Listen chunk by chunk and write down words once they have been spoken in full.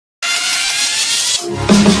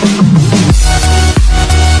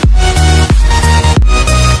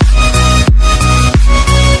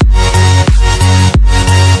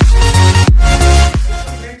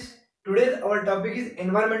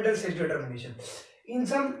environmental sex determination. In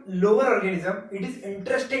some lower organism, it is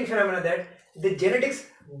interesting phenomena that the genetics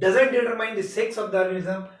doesn't determine the sex of the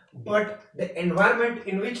organism, but the environment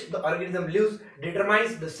in which the organism lives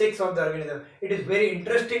determines the sex of the organism. It is very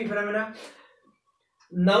interesting phenomena.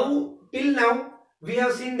 Now, till now, we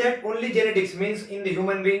have seen that only genetics means in the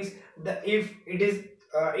human beings,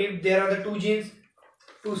 if there are the two genes,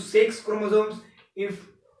 two sex chromosomes, if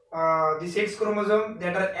the sex chromosome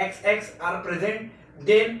that are XX are present,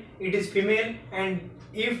 then it is female, and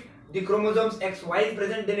if the chromosomes XY is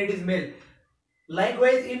present, then it is male.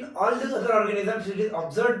 Likewise, in all the other organisms, it is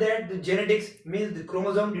observed that the genetics means the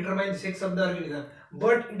chromosome determines the sex of the organism,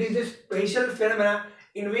 but it is a special phenomena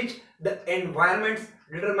in which the environment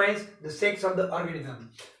determines the sex of the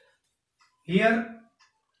organism. Here,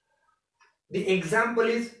 the example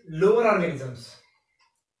is lower organisms.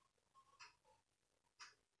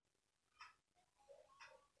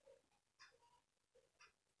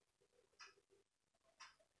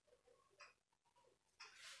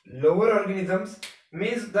 Lower organisms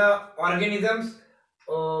means the organisms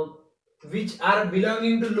which are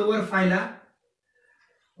belonging to lower phyla.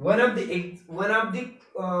 One of the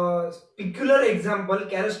peculiar example,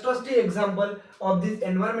 characteristic example of this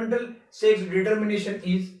environmental sex determination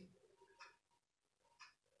is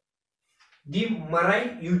the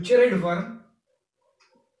marine eukaryote worm.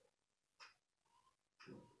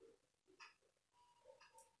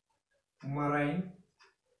 Marine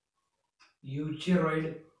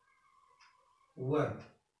eukaryote worm.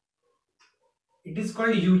 It is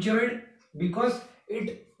called eukaryote because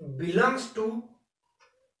it belongs to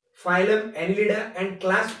phylum Annelida and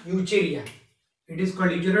class Eukarya. It is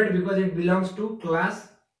called eukaryote because it belongs to class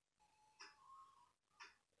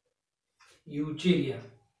Eukarya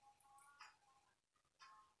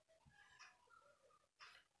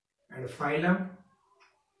and phylum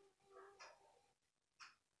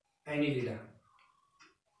Annelida.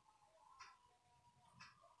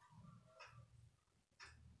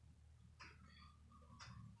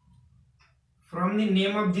 From the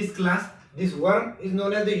name of this class, this worm is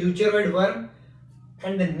known as the eukaryote worm,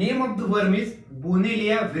 and the name of the worm is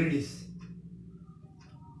Bonelia viridis.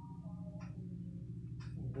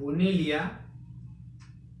 Bonelia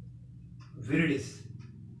viridis.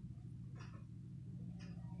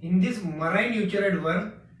 In this marine eukaryote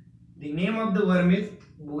worm, the name of the worm is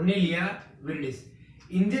Bonelia viridis.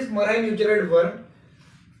 In this marine eukaryote worm,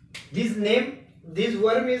 this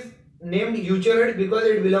worm is named eukaryote because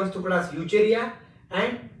it belongs to class Eukarya,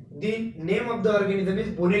 and the name of the organism is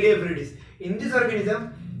Bonelia viridis. In this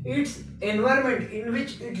organism, its environment in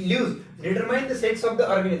which it lives determines the sex of the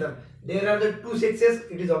organism. There are the two sexes.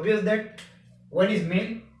 It is obvious that one is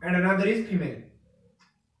male and another is female.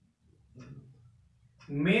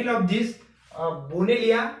 Male of this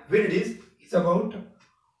Bonelia viridis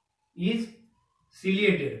is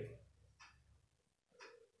ciliated,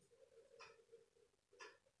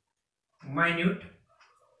 minute,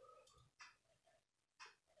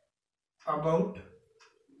 about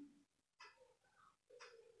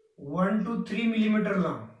 1 to 3 millimeter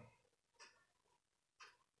long.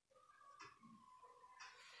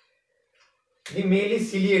 The male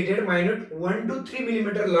is ciliated, minute, 1 to 3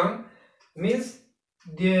 millimeter long. Means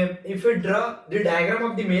if we draw the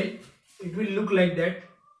diagram of the male, it will look like that.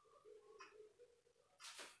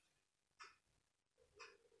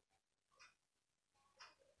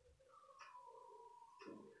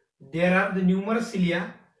 There are the numerous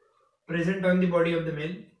cilia present on the body of the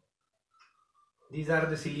male. These are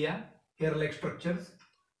the cilia, hair-like structures,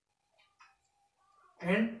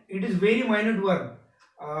 and it is very minute worm,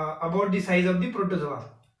 about the size of the protozoa,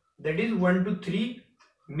 that is 1 to 3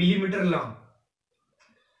 millimeter long.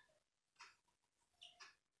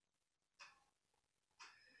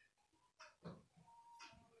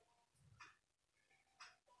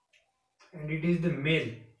 And it is the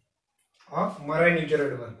male of marine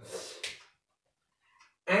eukaryote worm.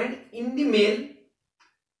 And in the male,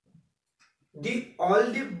 all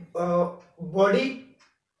the body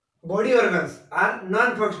organs are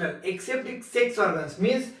non-functional except its sex organs.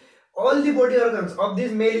 Means all the body organs of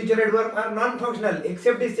this male eukaryote worm are non-functional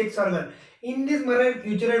except its sex organ. In this marine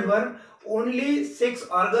eukaryote worm, only sex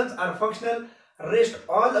organs are functional, rest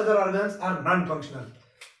all other organs are non-functional.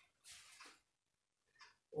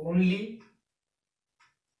 Only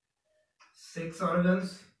sex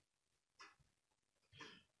organs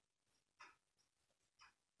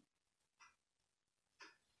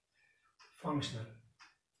functional.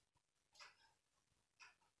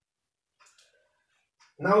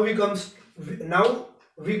 Now we come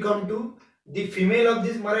to the female of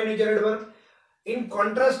this marine eukaryote worm. In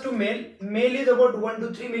contrast to male is about 1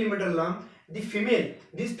 to 3 millimeter long. the female,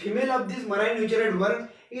 this female of this marine eukaryote worm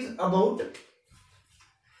is about,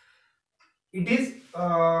 it is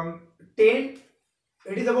 10,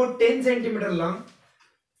 it is about 10 centimeter long,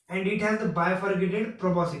 and it has the bifurcated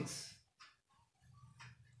proboscis.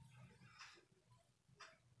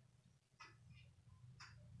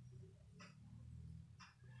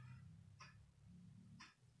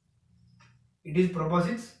 It is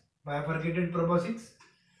proboscis, bifurcated proboscis.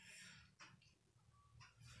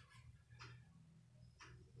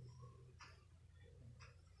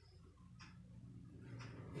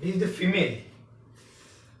 It is the female.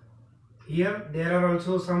 Here there are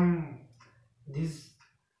also some, these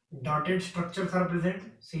dotted structures are present,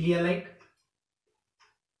 cilia like.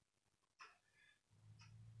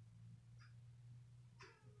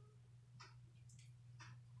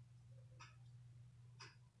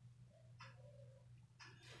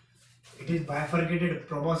 It is bifurcated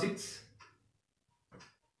proboscis.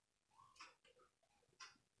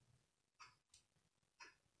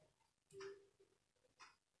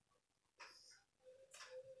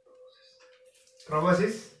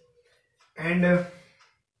 Proboscis, and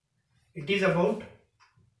it is about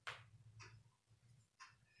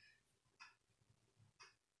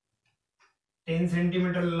 10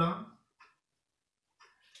 centimeter long.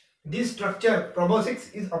 This structure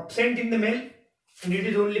proboscis is absent in the male and it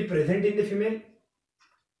is only present in the female.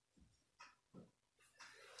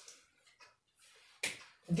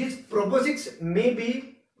 This proboscis may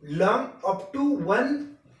be long up to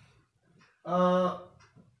 1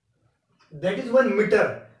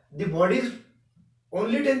 meter. The body is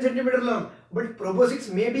only 10 centimeter long, but proboscis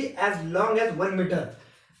may be as long as 1 meter.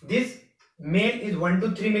 This male is 1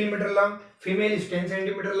 to 3 millimeter long, female is 10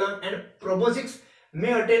 centimeter long, and proboscis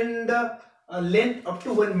may attain the length up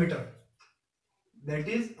to 1 meter. That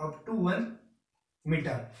is up to 1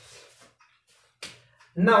 meter.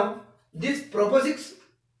 Now, this proboscis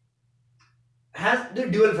has the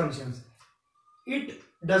dual functions. It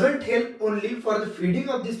doesn't help only for the feeding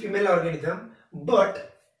of this female organism,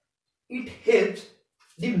 but it helps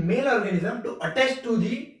the male organism to attach to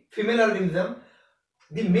the female organism.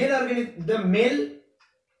 The male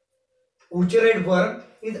eukaryote worm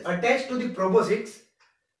is attached to the proboscis.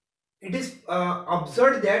 It is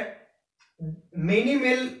observed that many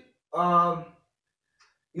male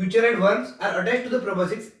eukaryote worms are attached to the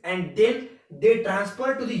proboscis and then they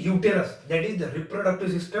transfer to the uterus, that is the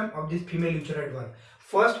reproductive system of this female eukaryote worm.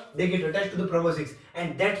 First they get attached to the proboscis,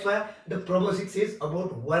 and that's why the proboscis is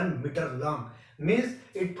about 1 meter long. Means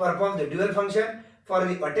it performs the dual function for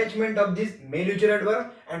the attachment of this male eukaryote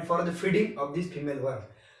worm and for the feeding of this female worm.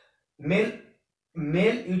 Male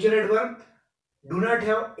eukaryote worm do not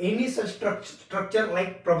have any such structure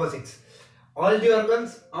like proboscis. All the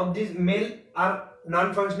organs of this male are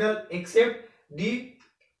non-functional except the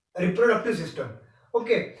reproductive system.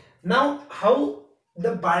 Okay, now how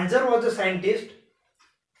the Balzer was a scientist.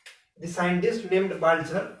 The scientist named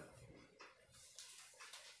Balzer,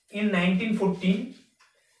 in 1914,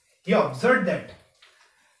 he observed that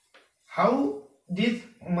how this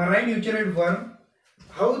marine eukaryote worm,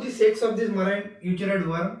 how the sex of this marine eukaryote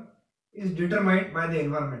worm is determined by the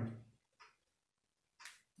environment.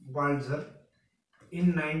 Balzer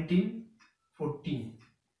in 1914,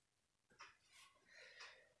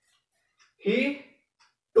 he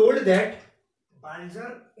told that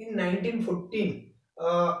Balzer in 1914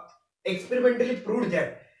 experimentally proved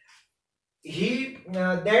that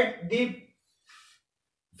that the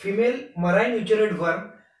female marine eukaryote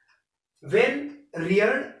worm, when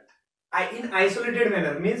reared in isolated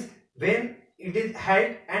manner, means when it is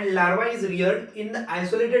had and larva is reared in the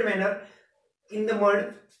isolated manner in the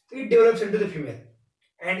mud, it develops into the female.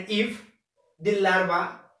 And if the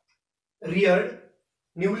larva reared,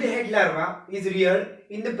 newly had larva is reared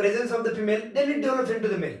in the presence of the female, then it develops into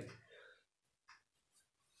the male.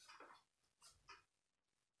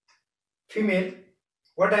 Female,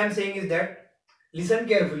 what I am saying is that, listen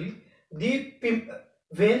carefully, when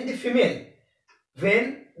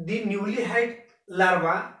the newly had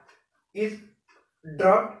larva is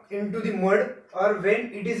dropped into the mud, or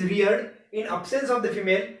when it is reared in absence of the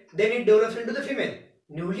female, then it develops into the female.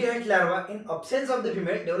 Newly had larva in absence of the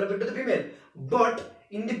female develop into the female, but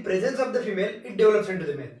in the presence of the female it develops into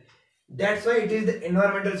the male. That's why it is the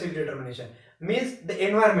environmental sex determination, means the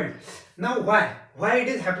environment. Now why it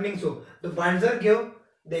is happening so? The Balzer gave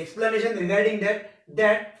the explanation regarding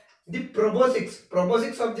that the proboscis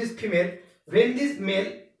of this female, when this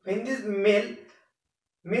male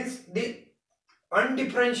means the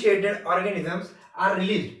undifferentiated organisms are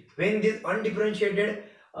released, when this undifferentiated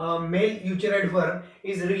male eukaryote worm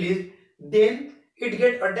is released, then it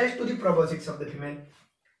gets attached to the proboscis of the female,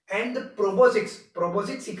 and the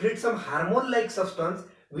proboscis secretes some hormone like substance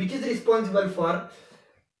which is responsible for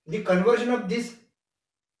the conversion of this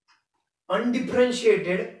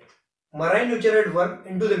undifferentiated marine eukaryote worm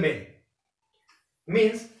into the male.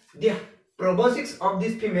 Means the proboscis of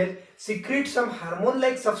this female secretes some hormone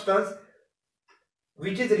like substance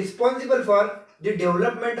which is responsible for the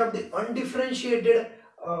development of the undifferentiated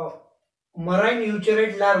marine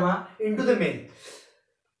eukaryote larva into the male.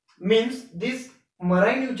 Means this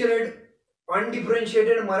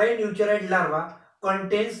undifferentiated marine eukaryote larva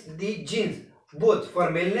contains the genes both for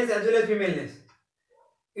maleness as well as femaleness.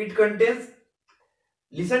 It contains,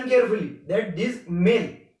 listen carefully, that this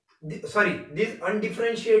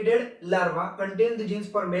undifferentiated larva contains the genes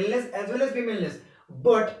for maleness as well as femaleness,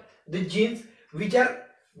 but these genes when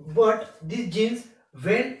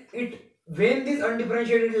this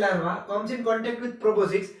undifferentiated larva comes in contact with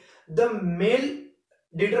proboscis, the male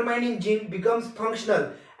determining gene becomes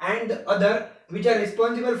functional, and the other which are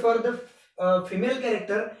responsible for the female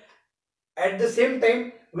character, at the same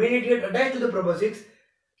time when it gets attached to the proboscis,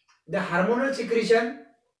 the hormonal secretion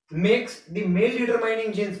makes the male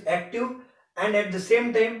determining genes active and at the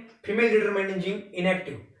same time female determining gene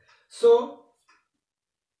inactive. So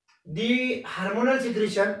the hormonal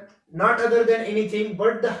secretion, not other than anything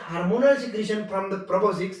but the hormonal secretion from the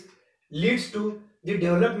proboscis, leads to the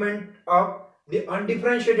development of the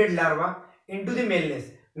undifferentiated larva into the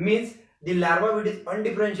maleness. Means the larva which is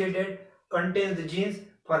undifferentiated contains the genes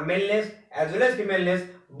for maleness as well as femaleness,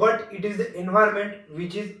 but it is the environment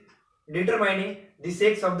which is determining the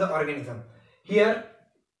sex of the organism. Here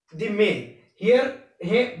the male,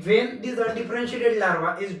 when this undifferentiated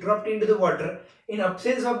larva is dropped into the water in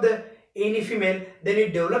absence of any female, then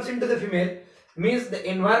it develops into the female. Means the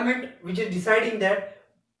environment which is deciding that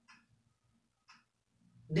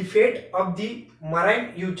the fate of the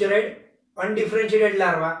marine eukaryote undifferentiated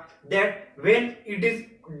larva, that when it is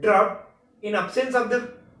dropped in absence of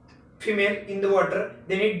the female in the water,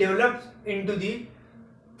 then it develops into the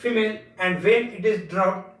female, and when it is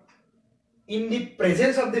dropped in the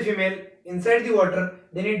presence of the female inside the water,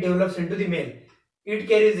 then it develops into the male. It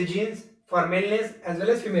carries the genes for maleness as well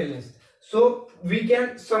as femaleness. So we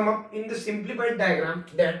can sum up in the simplified diagram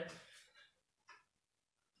that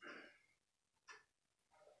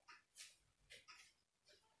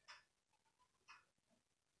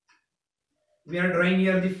we are drawing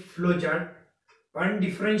here the flow chart.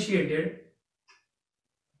 Undifferentiated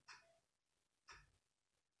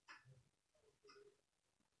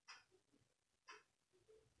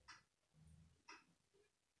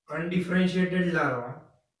larva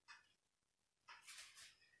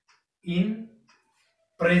in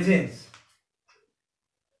presence,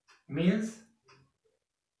 means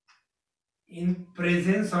in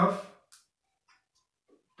presence of,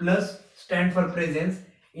 plus stand for presence,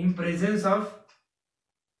 in presence of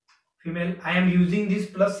female. I am using this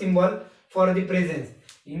plus symbol for the presence.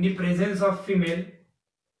 In the presence of female,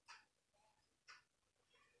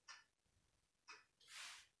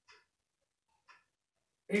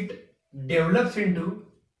 it develops into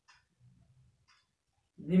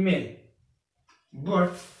the male,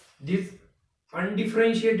 but this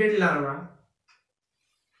undifferentiated larva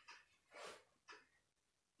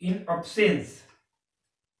in absence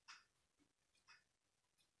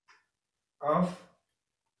of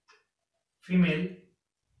female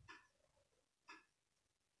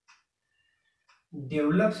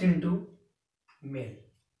develops into male.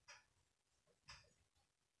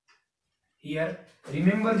 Here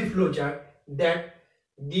remember the flow chart, that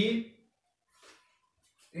it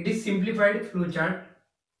is simplified flow chart,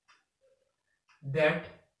 that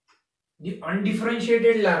the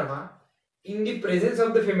undifferentiated larva in the presence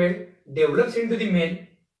of the female develops into the male,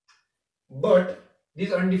 but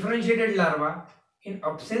this undifferentiated larva in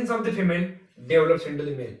absence of the female develops into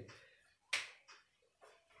the male.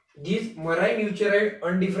 These marine eukaryote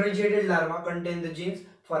undifferentiated larva contain the genes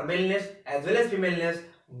for maleness as well as femaleness,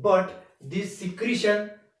 but this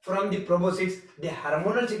secretion from the proboscis, the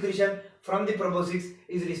hormonal secretion from the proboscis,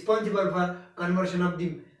 is responsible for conversion of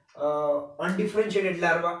the undifferentiated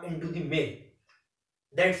larva into the male.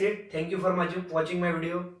 That's it. Thank you for watching my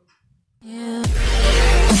video.